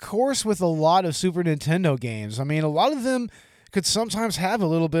for the course with a lot of Super Nintendo games. I mean, a lot of them could sometimes have a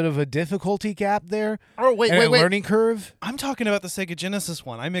little bit of a difficulty gap there. Oh, wait. Learning curve. I'm talking about the Sega Genesis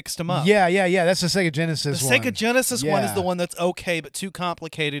one. I mixed them up. Yeah. That's the Sega Genesis one. The Sega Genesis one is the one that's okay, but too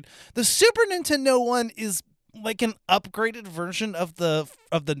complicated. The Super Nintendo one is like an upgraded version of the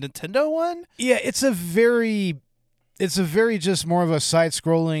Nintendo one. Yeah, it's a very just more of a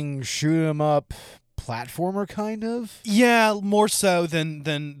side-scrolling shoot 'em up platformer kind of. Yeah, more so than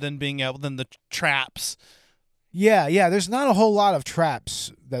being able than the traps. Yeah. There's not a whole lot of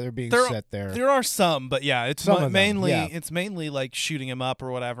traps that are being set there. There are some, but yeah, it's mainly it's mainly like shooting them up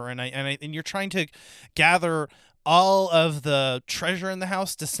or whatever. And you're trying to gather all of the treasure in the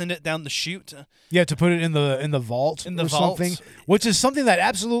house to send it down the chute. Yeah, to put it in the vault or something, which is something that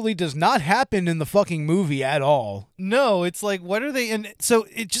absolutely does not happen in the fucking movie at all. No, it's like, what are they? And so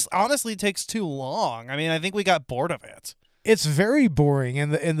it just honestly takes too long. I mean, I think we got bored of it. It's very boring,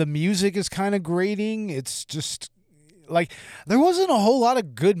 and the music is kind of grating. It's just like there wasn't a whole lot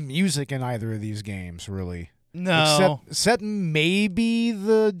of good music in either of these games, really. No, except maybe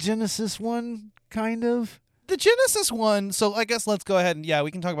the Genesis one, kind of. The Genesis one, so I guess let's go ahead and,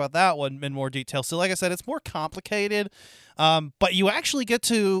 we can talk about that one in more detail. So like I said, it's more complicated, but you actually get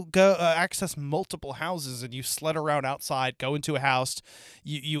to go access multiple houses, and you sled around outside, go into a house,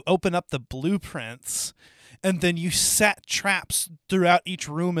 you open up the blueprints, and then you set traps throughout each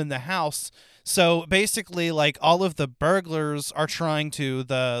room in the house. So basically, like, all of the burglars are trying to,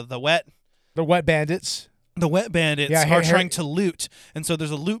 the wet bandits. The wet bandits are trying to loot, and so there's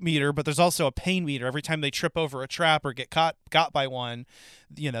a loot meter, but there's also a pain meter. Every time they trip over a trap or get got by one,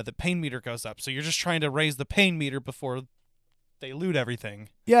 the pain meter goes up. So you're just trying to raise the pain meter before they loot everything.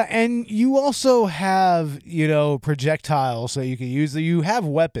 Yeah, and you also have, projectiles that you can use. You have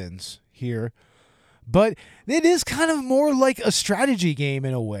weapons here, but it is kind of more like a strategy game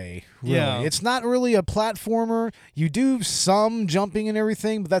in a way. Really. Yeah. It's not really a platformer. You do some jumping and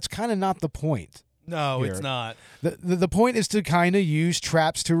everything, but that's kind of not the point. No, here. It's not. The point is to kind of use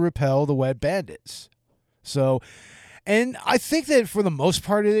traps to repel the wet bandits. So, and I think that for the most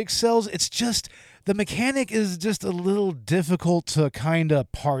part it excels. It's just the mechanic is just a little difficult to kind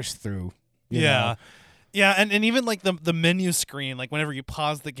of parse through. You know? Yeah, and even like the menu screen, like whenever you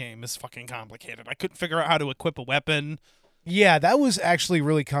pause the game, is fucking complicated. I couldn't figure out how to equip a weapon. Yeah, that was actually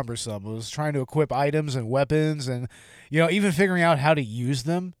really cumbersome. It was trying to equip items and weapons and, even figuring out how to use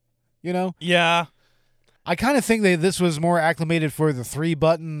them. Yeah. I kind of think that this was more acclimated for the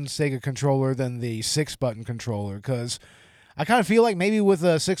 3-button Sega controller than the 6-button controller, because I kind of feel like maybe with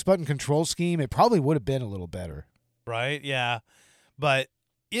a 6-button control scheme, it probably would have been a little better. Right? Yeah. But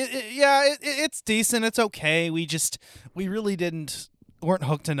it's decent. It's okay. We really didn't weren't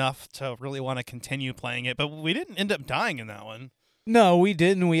hooked enough to really want to continue playing it. But we didn't end up dying in that one. No, we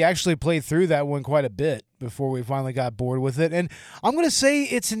didn't. We actually played through that one quite a bit before we finally got bored with it. And I'm going to say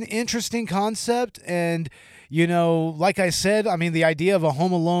it's an interesting concept. And, you know, like I said, I mean, the idea of a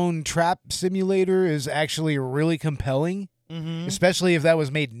Home Alone trap simulator is actually really compelling, especially if that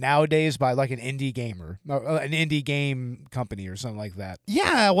was made nowadays by like an indie gamer, an indie game company or something like that.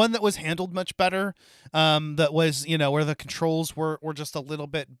 Yeah, one that was handled much better. That was, you know, where the controls were just a little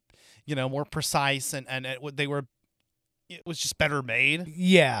bit, you know, more precise and it was just better made.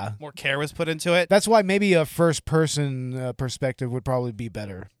 Yeah. More care was put into it. That's why maybe a first-person perspective would probably be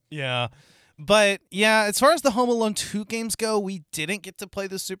better. Yeah. But, yeah, as far as the Home Alone 2 games go, we didn't get to play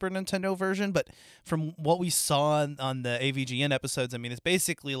the Super Nintendo version, but from what we saw on the AVGN episodes, I mean, it's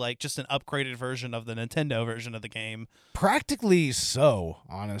basically like just an upgraded version of the Nintendo version of the game. Practically so,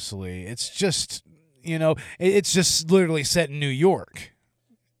 honestly. It's just, you know, it's just literally set in New York.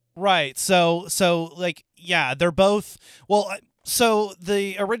 Right. So like, yeah, they're both, well, so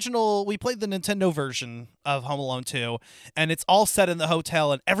the original, we played the Nintendo version of Home Alone 2, and it's all set in the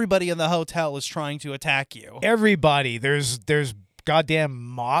hotel, and everybody in the hotel is trying to attack you. Everybody. There's goddamn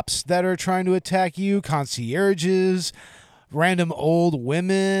mops that are trying to attack you, concierges, random old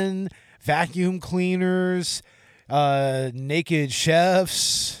women, vacuum cleaners, naked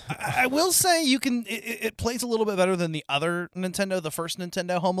chefs. I will say it plays a little bit better than the other Nintendo, the first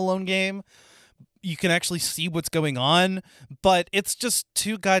Nintendo Home Alone game. You can actually see what's going on, but it's just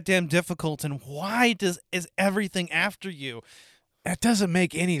too goddamn difficult. And why is everything after you? That doesn't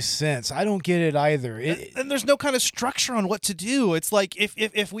make any sense. I don't get it either. And there's no kind of structure on what to do. It's like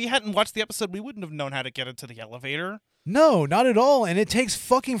if we hadn't watched the episode, we wouldn't have known how to get into the elevator. No, not at all. And it takes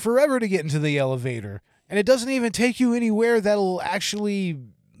fucking forever to get into the elevator. And it doesn't even take you anywhere that'll actually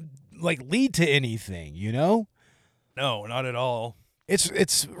like lead to anything, you know? No, not at all.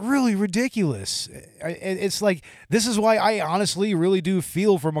 It's really ridiculous. It's like, this is why I honestly really do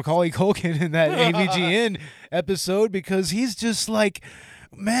feel for Macaulay Culkin in that AVGN episode, because he's just like,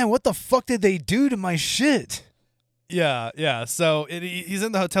 man, what the fuck did they do to my shit? Yeah. So he's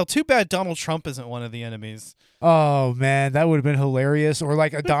in the hotel. Too bad Donald Trump isn't one of the enemies. Oh, man, that would have been hilarious. Or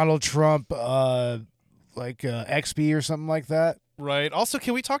like a Donald Trump, XP or something like that. Right. Also,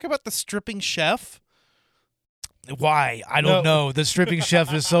 can we talk about the stripping chef? Why? I don't know. The stripping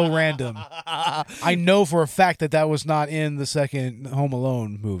chef is so random. I know for a fact that was not in the second Home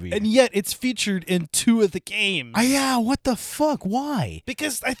Alone movie. And yet it's featured in 2 of the games. Yeah, what the fuck? Why?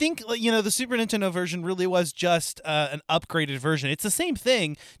 Because I think, you know, the Super Nintendo version really was just an upgraded version. It's the same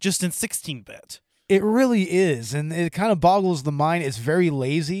thing, just in 16-bit. It really is, and it kind of boggles the mind. It's very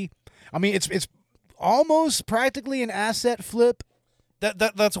lazy. I mean, it's almost practically an asset flip.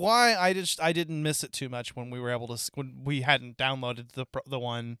 That's why I didn't miss it too much when we hadn't downloaded the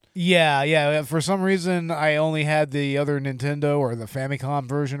one. Yeah. For some reason, I only had the other Nintendo or the Famicom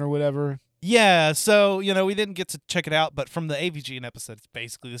version or whatever. Yeah, so, you know, we didn't get to check it out, but from the AVGN episode, it's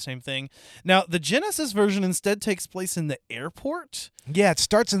basically the same thing. Now, the Genesis version instead takes place in the airport. Yeah, it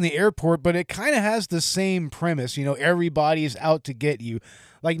starts in the airport, but it kind of has the same premise. You know, everybody's out to get you.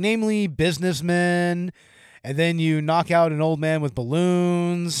 Like, namely, businessmen. And then you knock out an old man with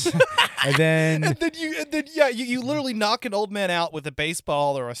balloons, and then you literally knock an old man out with a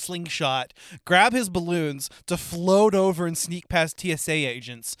baseball or a slingshot, grab his balloons to float over and sneak past TSA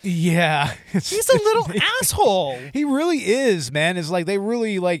agents. Yeah, he's a little asshole. He really is, man. It's like they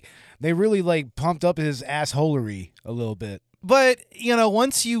really pumped up his assholery a little bit. But you know,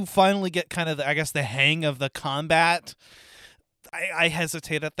 once you finally get kind of the hang of the combat. I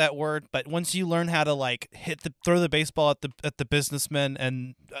hesitate at that word, but once you learn how to like throw the baseball at the businessmen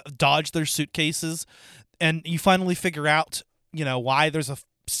and dodge their suitcases, and you finally figure out, you know, why there's a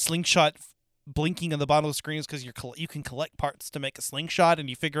slingshot blinking on the bottom of the screen is because you can collect parts to make a slingshot, and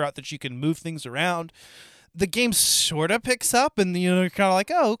you figure out that you can move things around. The game sort of picks up, and you know, you're kind of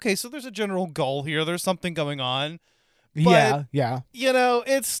like, oh, okay, so there's a general goal here. There's something going on. But, yeah. You know,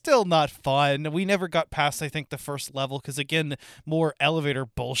 it's still not fun. We never got past, I think, the first level because, again, more elevator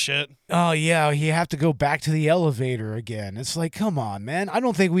bullshit. Oh, yeah, you have to go back to the elevator again. It's like, come on, man. I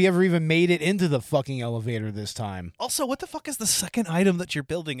don't think we ever even made it into the fucking elevator this time. Also, what the fuck is the second item that you're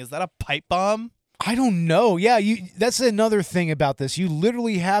building? Is that a pipe bomb? I don't know. Yeah, that's another thing about this. You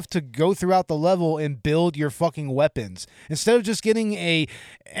literally have to go throughout the level and build your fucking weapons. Instead of just getting a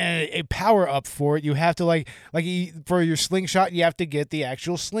power up for it, you have to for your slingshot, you have to get the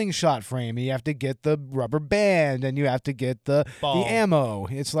actual slingshot frame, and you have to get the rubber band, and you have to get the ammo.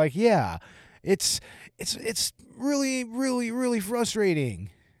 It's like, yeah. It's really, really, really frustrating.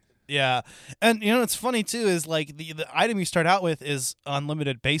 Yeah. And, it's funny, too, is like the item you start out with is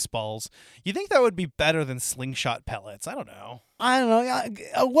unlimited baseballs. You think that would be better than slingshot pellets? I don't know. I don't know.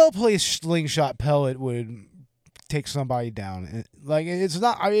 A well-placed slingshot pellet would take somebody down. Like, it's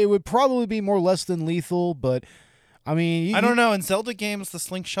not, I mean, it would probably be more less than lethal, but I mean, I don't know. In Zelda games, the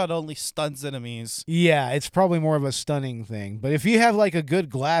slingshot only stuns enemies. Yeah, it's probably more of a stunning thing. But if you have like a good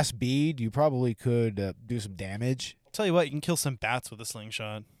glass bead, you probably could do some damage. Tell you what, you can kill some bats with a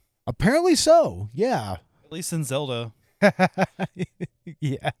slingshot. Apparently so. Yeah. At least in Zelda.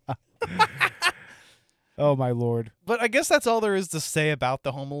 Yeah. Oh my lord. But I guess that's all there is to say about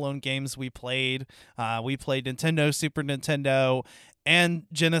the Home Alone games we played. We played Nintendo, Super Nintendo, and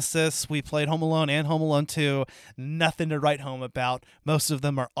Genesis. We played Home Alone and Home Alone 2. Nothing to write home about. Most of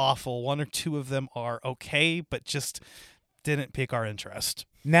them are awful. One or two of them are okay, but just didn't pique our interest.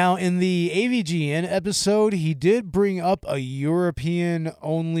 Now, in the AVGN episode, he did bring up a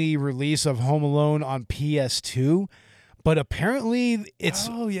European-only release of Home Alone on PS2, but apparently it's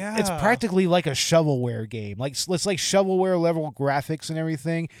practically like a shovelware game. Like it's like shovelware level graphics and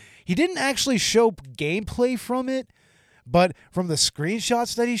everything. He didn't actually show gameplay from it, but from the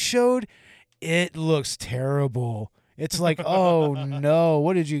screenshots that he showed, it looks terrible. It's like, oh no,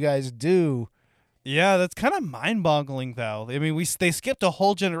 what did you guys do? Yeah, that's kind of mind-boggling, though. I mean, they skipped a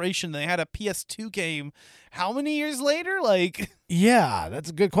whole generation. They had a PS2 game how many years later? Yeah,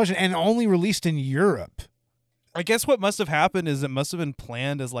 that's a good question. And only released in Europe. I guess what must have happened is it must have been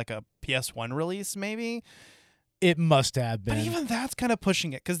planned as like a PS1 release, maybe? It must have been. But even that's kind of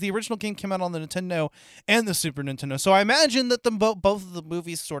pushing it, because the original game came out on the Nintendo and the Super Nintendo. So I imagine that both of the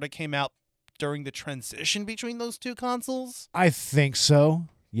movies sort of came out during the transition between those two consoles. I think so.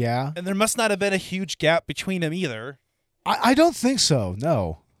 Yeah. And there must not have been a huge gap between them either. I don't think so.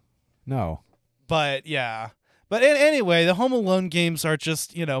 No. But yeah. But anyway, the Home Alone games are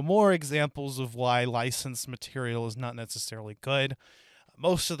just, more examples of why licensed material is not necessarily good.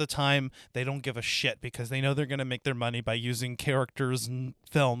 Most of the time, they don't give a shit because they know they're going to make their money by using characters and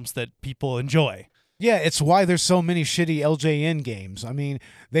films that people enjoy. Yeah, it's why there's so many shitty LJN games. I mean,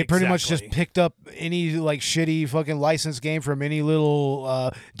 they pretty much just picked up any like shitty fucking licensed game from any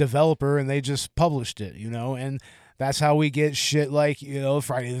little developer and they just published it, and that's how we get shit like,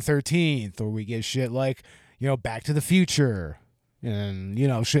 Friday the 13th, or we get shit like, Back to the Future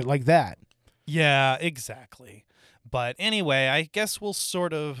and, shit like that. Yeah, exactly. But anyway, I guess we'll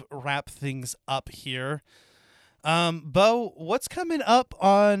sort of wrap things up here. Bo, what's coming up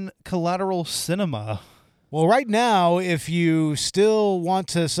on Collateral Cinema? Well, right now, if you still want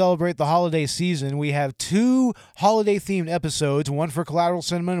to celebrate the holiday season, we have 2 holiday-themed episodes, one for Collateral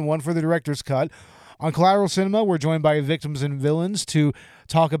Cinema and one for the Director's Cut. On Collateral Cinema, we're joined by Victims and Villains to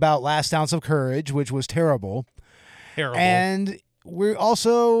talk about Last Ounce of Courage, which was terrible. And we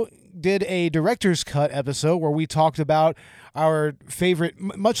also did a Director's Cut episode where we talked about our favorite,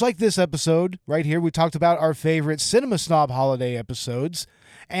 much like this episode right here, we talked about our favorite Cinema Snob holiday episodes,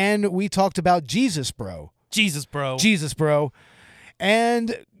 and we talked about Jesus Bro.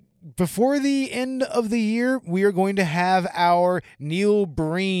 And before the end of the year, we are going to have our Neil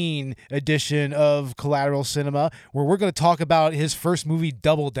Breen edition of Collateral Cinema, where we're going to talk about his first movie,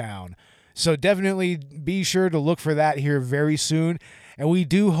 Double Down. So definitely be sure to look for that here very soon. And we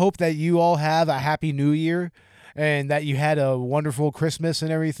do hope that you all have a happy new year and that you had a wonderful Christmas and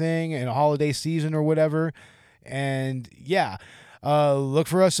everything and a holiday season or whatever. And yeah, look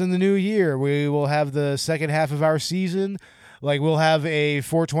for us in the new year. We will have the second half of our season. Like, we'll have a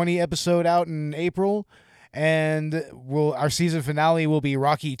 420 episode out in April, and our season finale will be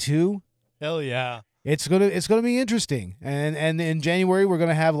Rocky 2. Hell yeah. It's gonna be interesting. And in January we're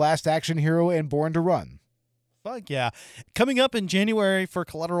gonna have Last Action Hero and Born to Run. Fuck yeah. Coming up in January for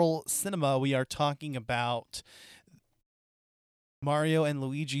Collateral Cinema, we are talking about Mario and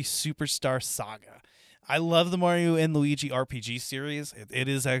Luigi Superstar Saga. I love the Mario and Luigi RPG series. It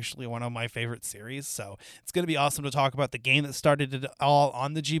is actually one of my favorite series, so it's going to be awesome to talk about the game that started it all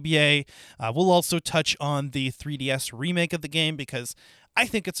on the GBA. We'll also touch on the 3DS remake of the game because I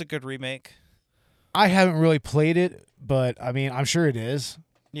think it's a good remake. I haven't really played it, but I mean, I'm sure it is.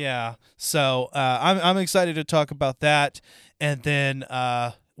 Yeah, so I'm excited to talk about that, and then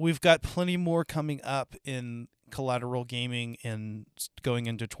we've got plenty more coming up in Collateral Gaming in going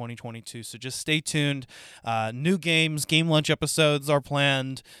into 2022, so just stay tuned. New games, game lunch episodes are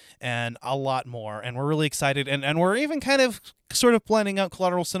planned, and a lot more, and we're really excited, and we're even kind of sort of planning out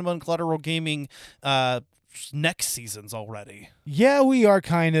Collateral Cinema and Collateral Gaming next seasons already. Yeah, we are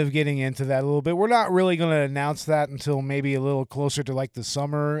kind of getting into that a little bit. We're not really going to announce that until maybe a little closer to like the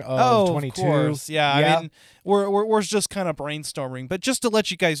summer of 22. Of course. Yeah. I mean, we're just kind of brainstorming, but just to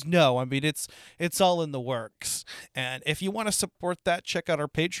let you guys know, I mean, it's all in the works. And if you want to support that, check out our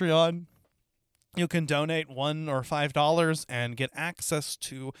Patreon. You can donate $1 or $5 and get access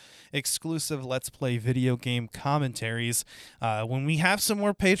to exclusive Let's Play video game commentaries. When we have some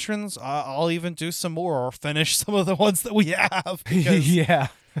more patrons, I'll even do some more or finish some of the ones that we have. Because, Yeah.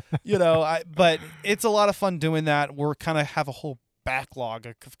 but it's a lot of fun doing that. We're kind of have a whole backlog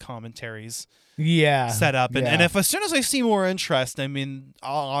of commentaries Yeah. set up. And, yeah. and if as soon as I see more interest, I mean,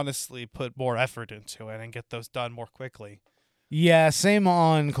 I'll honestly put more effort into it and get those done more quickly. Yeah, same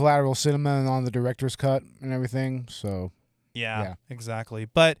on Collateral Cinema and on the director's cut and everything. So, Yeah, exactly.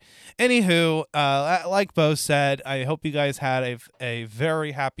 But anywho, like Bo said, I hope you guys had a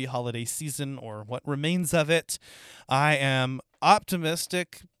very happy holiday season or what remains of it. I am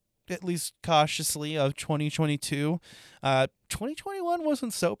optimistic, at least cautiously, of 2022. 2021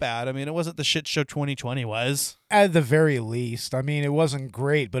 wasn't so bad. I mean, it wasn't the shit show 2020 was. at the very least, I mean, it wasn't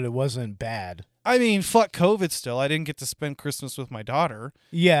great, but it wasn't bad. I mean, fuck COVID still. I didn't get to spend Christmas with my daughter,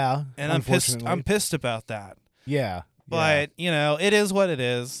 Yeah, and I'm pissed. unfortunately. I'm pissed about that. Yeah, But, it is what it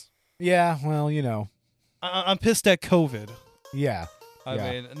is. yeah, well, I'm pissed at COVID. yeah. I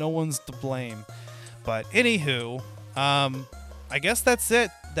Yeah. mean, no one's to blame. But anywho, I guess that's it.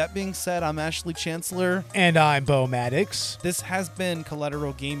 That being said, I'm Ashley Chancellor. And I'm Bo Maddox. This has been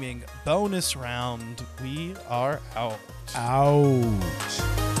Collateral Gaming Bonus Round. We are out. Ouch.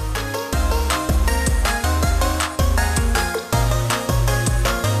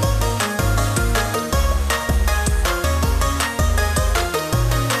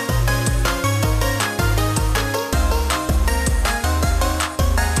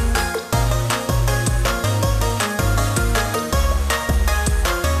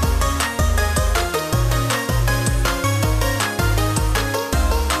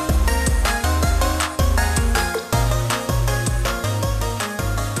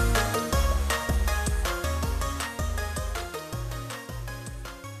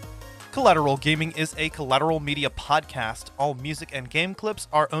 Collateral Gaming is a Collateral Media podcast. All music and game clips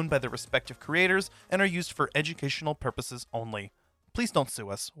are owned by their respective creators and are used for educational purposes only. Please don't sue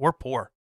us. We're poor.